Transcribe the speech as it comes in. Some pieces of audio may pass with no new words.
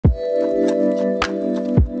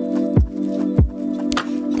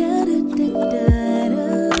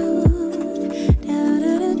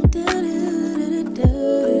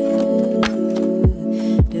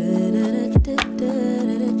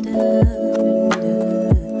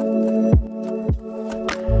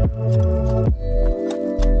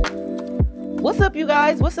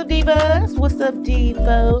what's up, divas? What's up,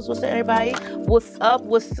 divos? What's up, everybody? What's up?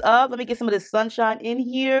 What's up? Let me get some of this sunshine in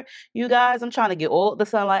here, you guys. I'm trying to get all the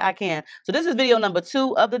sunlight I can. So this is video number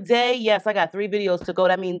 2 of the day. Yes, I got 3 videos to go.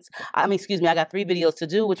 That means, excuse me, I got 3 videos to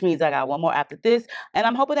do, which means I got 1 more after this. And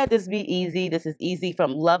I'm hoping that this be easy. This is easy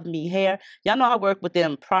from LUVMEHAIR. Y'all know I worked with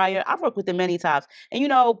them prior. I've worked with them many times, and you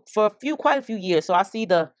know, for quite a few years. So I see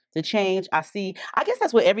the change. I guess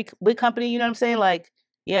that's what every big company, you know what I'm saying? Like,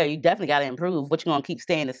 yeah, you definitely got to improve. What you going to keep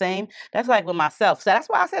staying the same? That's like with myself. So that's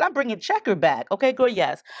why I said I'm bringing checker back. Okay, girl,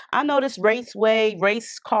 yes. I know this race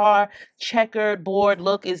car, checkered board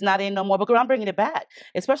look is not in no more. But girl, I'm bringing it back.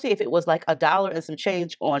 Especially if it was like $1 and some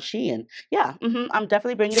change on Shein. Yeah, I'm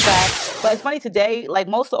definitely bringing it back. But it's funny today, like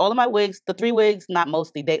all of my wigs, the 3 wigs, not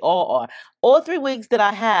mostly, they all are. All 3 wigs that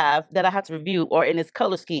I have to review are in this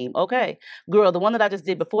color scheme. Okay, girl, the one that I just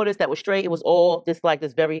did before this that was straight, it was all this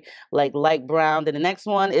very like light brown. Then the next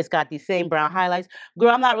one, it's got these same brown highlights. Girl,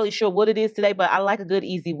 I'm not really sure what it is today, but I like a good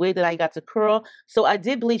easy wig that I got to curl. So I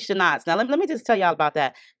did bleach the knots. Now let me just tell y'all about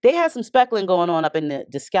that. They had some speckling going on up in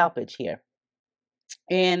the scalpage here.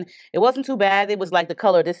 And it wasn't too bad. It was like the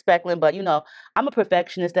color of this speckling, but you know, I'm a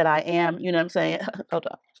perfectionist that I am, you know what I'm saying? Hold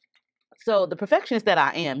on. So the perfectionist that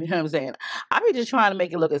I am, you know what I'm saying? I be just trying to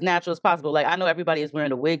make it look as natural as possible. Like, I know everybody is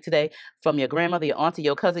wearing a wig today, from your grandmother, your auntie,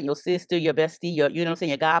 your cousin, your sister, your bestie, you know what I'm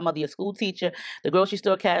saying, your godmother, your school teacher, the grocery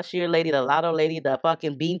store cashier lady, the lotto lady, the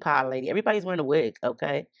fucking bean pie lady. Everybody's wearing a wig,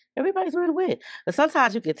 okay? Everybody's wearing a wig. But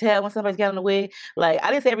sometimes you can tell when somebody's got on a wig. Like,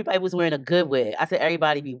 I didn't say everybody was wearing a good wig. I said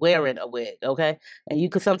everybody be wearing a wig, okay? And you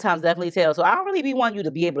could sometimes definitely tell. So I don't really want you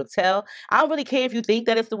to be able to tell. I don't really care if you think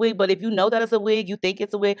that it's a wig, but if you know that it's a wig, you think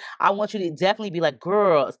it's a wig, I want you to definitely be like,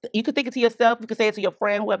 girl, you could think it to yourself. You could say it to your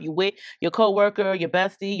friend, whoever you with, your coworker, your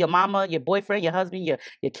bestie, your mama, your boyfriend, your husband, your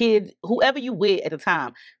kids, whoever you with at the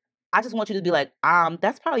time. I just want you to be like,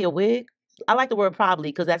 that's probably a wig. I like the word probably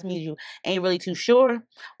because that means you ain't really too sure,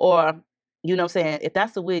 or you know what I'm saying, if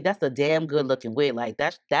that's a wig, that's a damn good looking wig. Like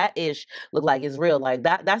that ish look like it's real. Like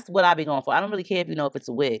that's what I be going for. I don't really care if you know if it's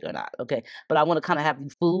a wig or not, okay? But I want to kind of have you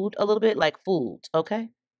fooled a little bit, like fooled, okay?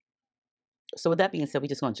 So with that being said, we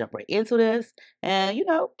just gonna jump right into this. And you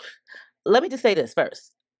know, let me just say this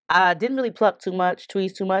first. I didn't really tweeze too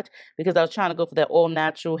much, because I was trying to go for that all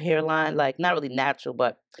natural hairline, like not really natural,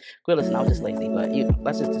 but girl, listen, I was just lazy, but you know,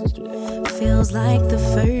 let's just do that. Feels like the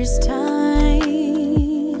first time.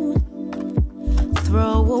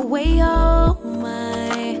 Throw away all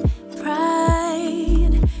my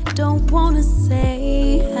pride. Don't wanna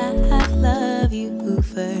say I love you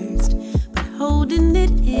first, but holding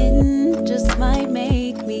it in just might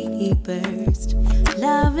make me burst.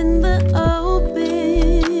 Love in the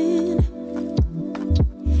open,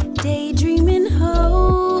 daydreaming, hoping,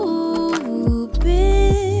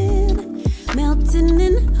 melting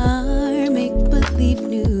in our make-believe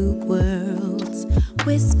new worlds.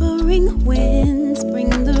 Whispering winds bring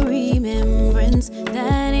the remembrance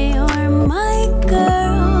that you're my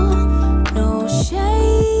girl. No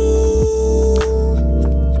shame,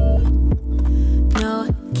 no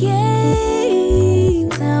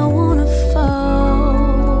games. I wanna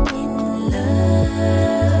fall in love,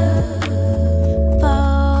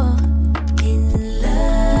 fall in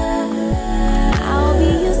love. I'll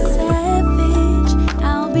be your savage,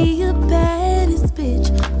 I'll be your baddest bitch.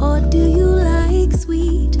 Or do you like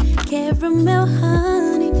sweet caramel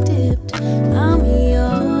honey dipped? I'm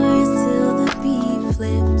yours till the beat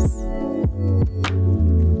flips.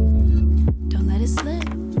 Don't let it slip.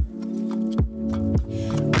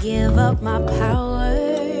 Give up my power.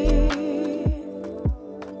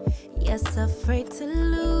 Yes, afraid to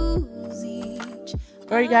lose each.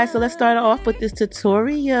 Alright, guys, so let's start off with this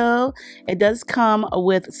tutorial. It does come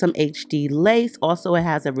with some HD lace. Also, it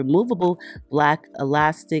has a removable black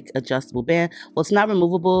elastic adjustable band. Well, it's not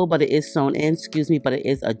removable, but it is sewn in, but it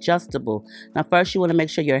is adjustable. Now, first, you want to make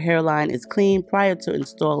sure your hairline is clean prior to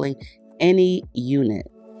installing any unit.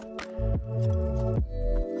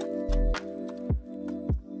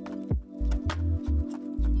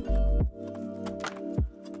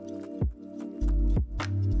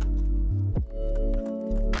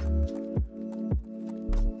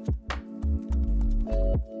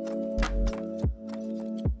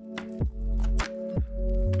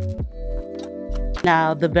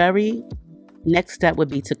 Now, the very next step would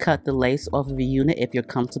be to cut the lace off of your unit if you're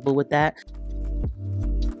comfortable with that.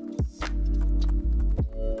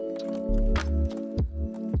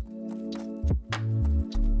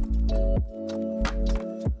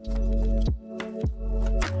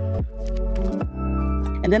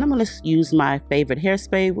 And And then I'm going to use my favorite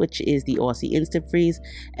hairspray, which is the Aussie Instant Freeze.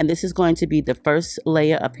 And this is going to be the first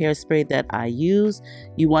layer of hairspray that I use.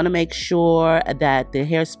 You want to make sure that the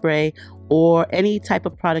hairspray or any type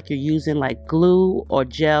of product you're using like glue or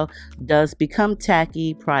gel does become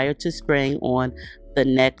tacky prior to spraying on the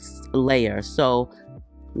next layer. So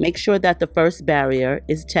make sure that the first barrier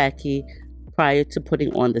is tacky prior to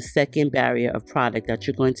putting on the second barrier of product that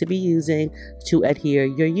you're going to be using to adhere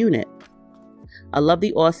your unit. I love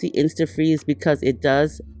the Aussie Instant Freeze because it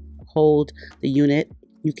does hold the unit.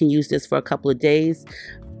 You can use this for a couple of days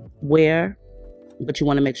but you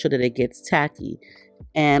want to make sure that it gets tacky.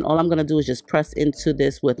 And all I'm going to do is just press into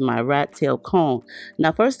this with my rat tail comb.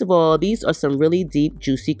 Now, first of all, these are some really deep,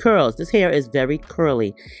 juicy curls. This hair is very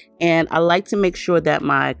curly. And I like to make sure that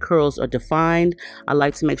my curls are defined. I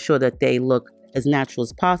like to make sure that they look as natural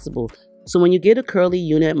as possible. So when you get a curly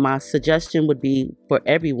unit, my suggestion would be for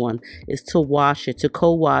everyone is to wash it, to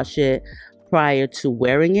co-wash it prior to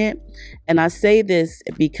wearing it. And I say this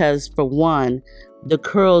because, for one, the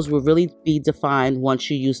curls will really be defined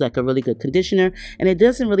once you use like a really good conditioner. And it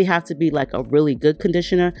doesn't really have to be like a really good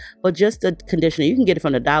conditioner, but just a conditioner. You can get it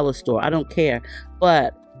from the dollar store, I don't care.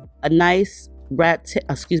 But a nice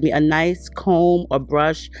a nice comb or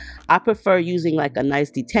brush. I prefer using like a nice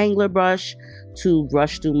detangler brush to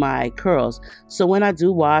brush through my curls. So when I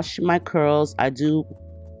do wash my curls, I do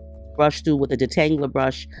brush through with a detangler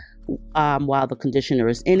brush while the conditioner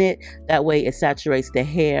is in it. That way it saturates the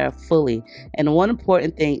hair fully. And one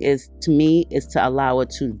important thing is, to me, is to allow it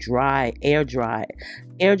to dry, air dry.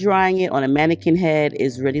 Air drying it on a mannequin head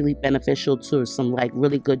is really beneficial to some like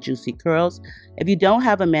really good juicy curls. If you don't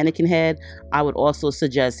have a mannequin head, I would also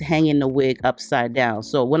suggest hanging the wig upside down.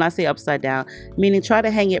 So when I say upside down, meaning try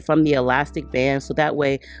to hang it from the elastic band, so that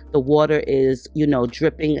way the water is, you know,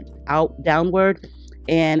 dripping out downward,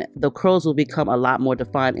 and the curls will become a lot more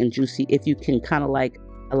defined and juicy if you can kind of like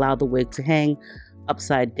allow the wig to hang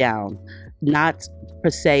upside down, not per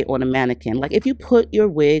se on a mannequin. Like if you put your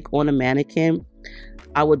wig on a mannequin,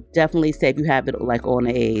 I would definitely say, if you have it like on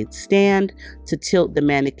a stand, to tilt the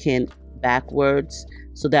mannequin backwards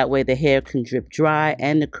so that way the hair can drip dry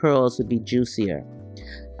and the curls would be juicier.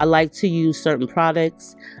 I like to use certain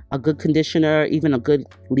products. A good conditioner, even a good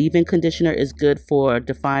leave-in conditioner, is good for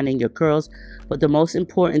defining your curls. But the most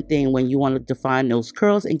important thing when you want to define those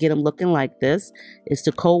curls and get them looking like this is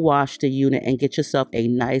to co-wash the unit and get yourself a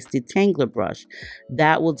nice detangler brush.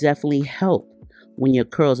 That will definitely help when your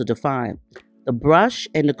curls are defined. The brush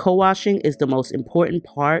and the co-washing is the most important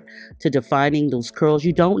part to defining those curls.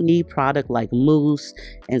 You don't need product like mousse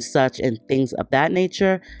and such and things of that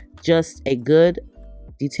nature. Just a good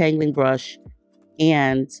detangling brush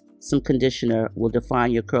and some conditioner will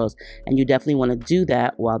define your curls, and you definitely want to do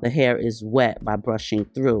that while the hair is wet by brushing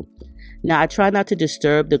through. Now, I try not to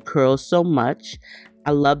disturb the curls so much.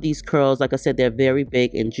 I love these curls. Like I said, they're very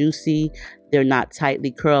big and juicy. They're not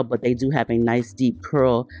tightly curled, but they do have a nice deep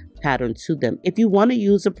curl pattern to them. If you want to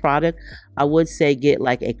use a product, I would say get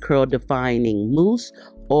like a curl defining mousse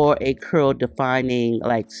or a curl defining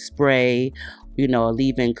like spray, you know, a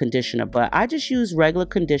leave-in conditioner. But I just use regular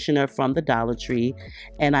conditioner from the Dollar Tree,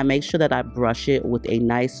 and I make sure that I brush it with a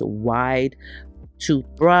nice wide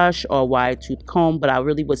toothbrush or wide tooth comb. But I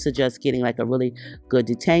really would suggest getting like a really good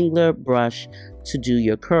detangler brush to do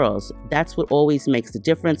your curls. That's what always makes the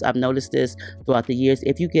difference. I've noticed this throughout the years.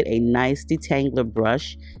 If you get a nice detangler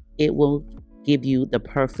brush, it will give you the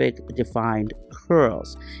perfect defined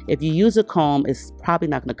curls. If you use a comb, it's probably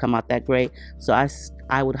not going to come out that great. So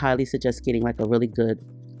I would highly suggest getting like a really good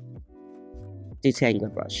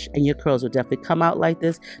detangler brush, and your curls will definitely come out like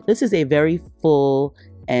this. This is a very full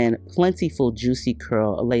and plentiful juicy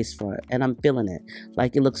curl, a lace front, and I'm feeling it.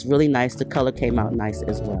 Like, it looks really nice. The color came out nice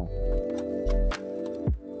as well.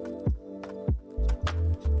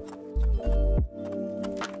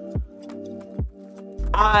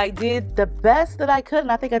 I did the best that I could,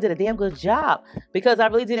 and I think I did a damn good job because I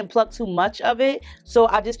really didn't pluck too much of it. So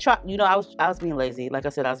I just tried, you know, I was being lazy. Like I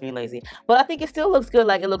said, I was being lazy. But I think it still looks good.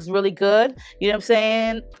 Like, it looks really good. You know what I'm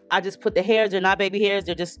saying? I just put the hairs. They're not baby hairs.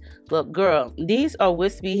 They're just, look, girl, these are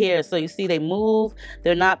wispy hairs. So you see they move.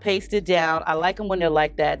 They're not pasted down. I like them when they're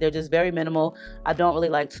like that. They're just very minimal. I don't really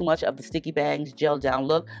like too much of the sticky bangs, gel down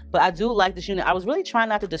look. But I do like this unit. I was really trying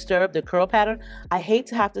not to disturb the curl pattern. I hate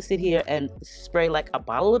to have to sit here and spray like a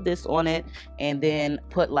bottle of this on it and then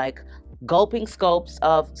put like gulping scopes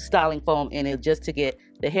of styling foam in it just to get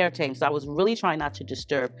the hair tame. So I was really trying not to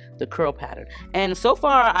disturb the curl pattern. And so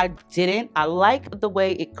far I didn't. I like the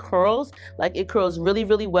way it curls. Like it curls really,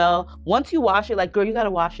 really well. Once you wash it, like girl, you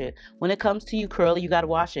gotta wash it. When it comes to you curly, you gotta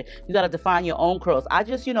wash it. You gotta define your own curls. I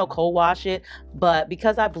just, you know, cold wash it, but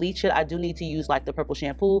because I bleach it, I do need to use like the purple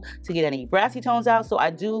shampoo to get any brassy tones out. So I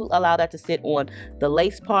do allow that to sit on the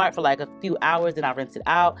lace part for like a few hours, then I rinse it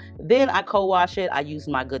out. Then I co-wash it. I use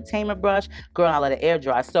my good tamer brush, girl, and I let it air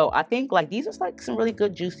dry. So I think like these are like some really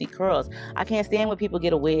good juicy curls. I can't stand when people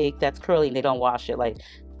get a wig that's curly and they don't wash it. Like,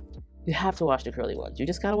 you have to wash the curly ones. You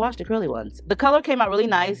just gotta wash the curly ones. The color came out really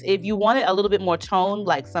nice. If you want it a little bit more toned,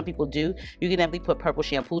 like some people do, you can definitely put purple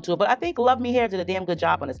shampoo to it. But I think Love Me Hair did a damn good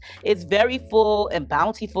job on this. It's very full and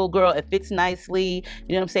bountiful, girl. It fits nicely.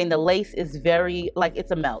 You know what I'm saying? The lace is very, like, it's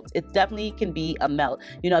a melt. It definitely can be a melt.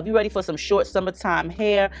 You know, if you're ready for some short summertime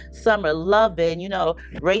hair, summer loving, you know,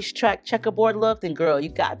 racetrack checkerboard look, then girl, you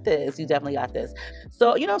got this. You definitely got this.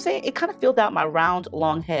 So, you know what I'm saying? It kind of filled out my round,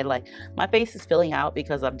 long head. Like, my face is filling out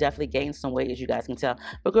because I've definitely gained some weight, as you guys can tell.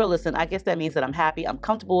 But girl, listen, I guess that means that I'm happy, I'm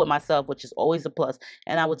comfortable with myself, which is always a plus,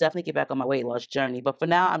 and I will definitely get back on my weight loss journey. But for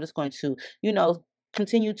now, I'm just going to, you know,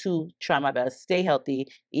 continue to try my best, stay healthy,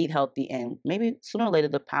 eat healthy, and maybe sooner or later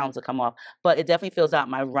the pounds will come off. But it definitely fills out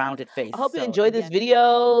my rounded face. I hope you enjoyed this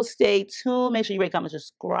video. Stay tuned. Make sure you rate, comment,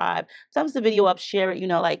 subscribe. Thumbs the video up, share it, you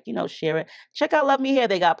know, like, you know, share it. Check out Love Me Hair.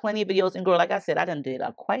 They got plenty of videos. And girl, like I said, I done did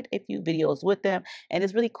quite a few videos with them. And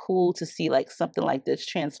it's really cool to see like something like this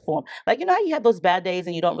transform. Like, you know how you have those bad days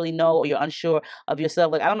and you don't really know or you're unsure of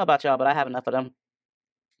yourself? Like, I don't know about y'all, but I have enough of them,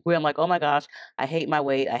 where I'm like, oh my gosh, I hate my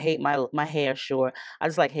weight, I hate my hair, sure. I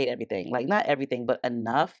just like hate everything. Like not everything, but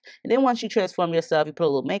enough. And then once you transform yourself, you put a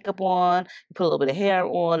little makeup on, you put a little bit of hair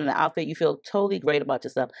on and an outfit, you feel totally great about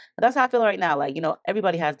yourself. And that's how I feel right now. Like, you know,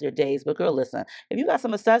 everybody has their days, but girl, listen, if you got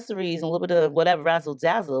some accessories and a little bit of whatever razzle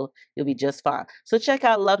dazzle, you'll be just fine. So check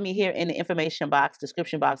out Love Me Hair in the information box,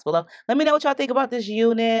 description box below. Let me know what y'all think about this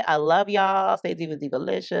unit. I love y'all. Stay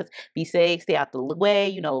diva-delicious. Be safe. Stay out the way.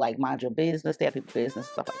 You know, like mind your business. Stay out people's business.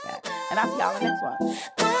 Stuff like that. And I'll see y'all in the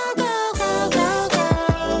next one.